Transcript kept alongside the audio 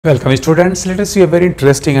Welcome students, let us see a very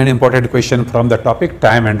interesting and important question from the topic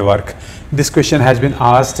time and work. This question has been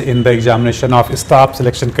asked in the examination of Staff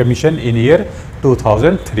Selection Commission in year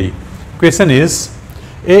 2003. Question is,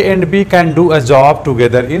 A and B can do a job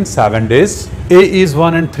together in 7 days. A is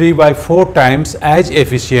 1 and 3 by 4 times as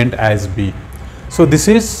efficient as B. So this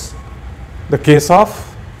is the case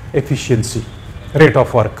of efficiency, rate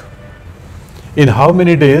of work. In how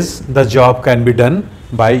many days the job can be done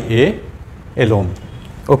by A alone?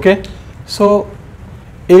 Okay, so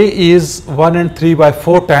A is 1 and 3 by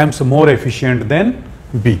 4 times more efficient than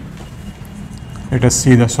B. Let us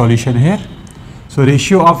see the solution here. So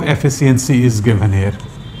ratio of efficiency is given here.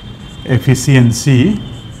 Efficiency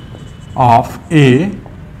of A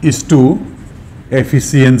is to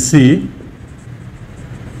efficiency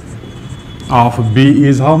of B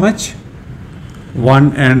is how much?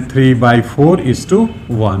 1 and 3 by 4 is to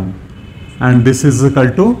 1, and this is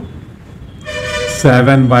equal to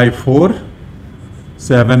 7 by 4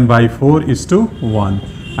 is to 1,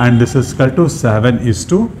 and this is equal to 7 is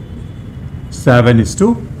to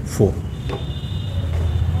 4.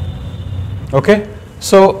 Okay,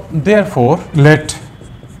 so therefore let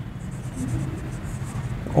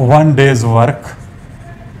 1 day's work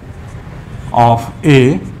of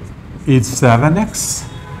A is 7x.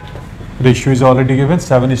 Ratio is already given,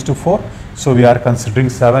 7 is to 4, so we are considering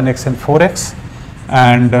 7x and 4x,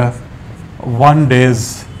 and 1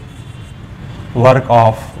 day's work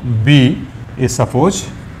of B is suppose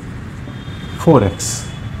 4x.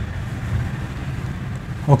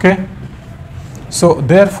 Okay, so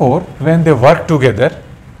therefore when they work together,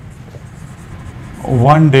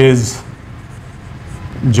 1 day's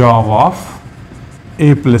job of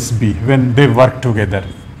A plus B, when they work together,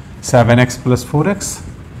 7x plus 4x,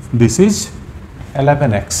 this is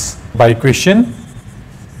 11x. By equation,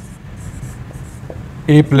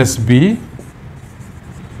 A plus B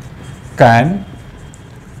can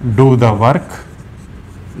do the work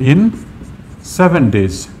in 7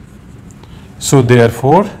 days. So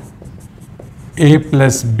therefore A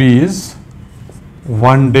plus B's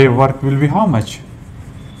 1 day work will be how much?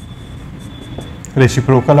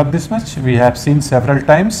 Reciprocal of this much we have seen several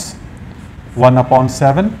times, 1 upon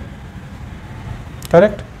 7,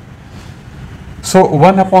 correct? So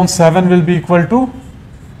 1 upon 7 will be equal to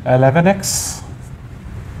 11x.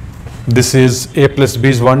 This is A plus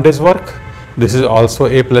B's 1 day's work. This is also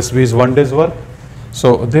A plus B's 1 day's work.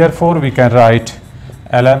 So therefore we can write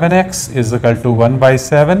 11x is equal to 1 by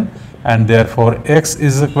 7, and therefore x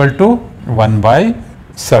is equal to 1 by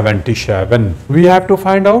 77. We have to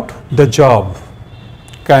find out the job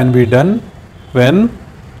can be done when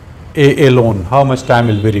A alone, how much time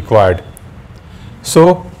will be required.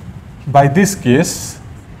 So by this case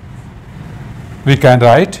we can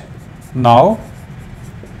write now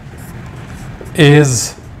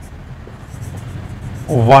is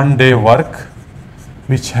 1 day work,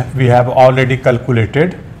 which we have already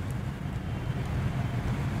calculated.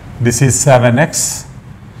 This is 7x,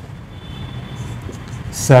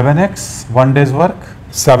 1 day's work,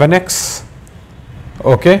 7x,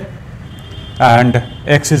 okay, and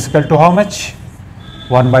x is equal to how much?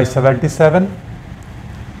 1 by 77.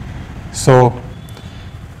 So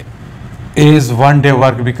A's 1 day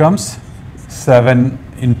work becomes 7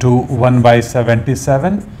 into 1 by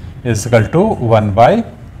 77 is equal to 1 by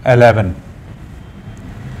 11.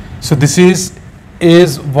 So this is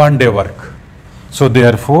A's 1 day work. So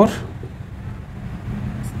therefore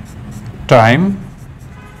time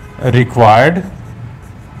required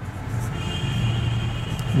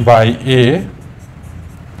by A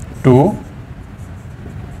to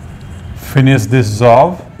finish this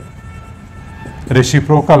job,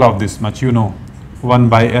 reciprocal of this much, 1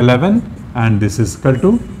 by 11, and this is equal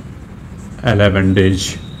to 11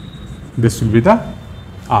 days. This will be the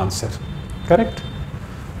answer, correct?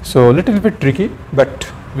 So little bit tricky, but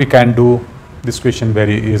we can do this question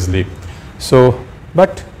very easily. So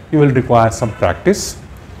but you will require some practice,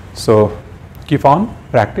 so keep on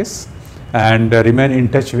practice and remain in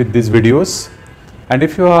touch with these videos. And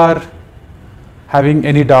if you are having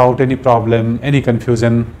any doubt, any problem, any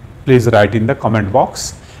confusion, please write in the comment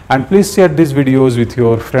box, and please share these videos with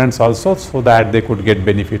your friends also, so that they could get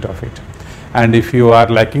benefit of it. And if you are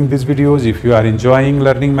liking these videos, if you are enjoying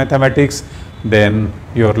learning mathematics, then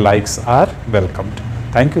your likes are welcomed.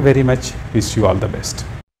 Thank you very much. Wish you all the best.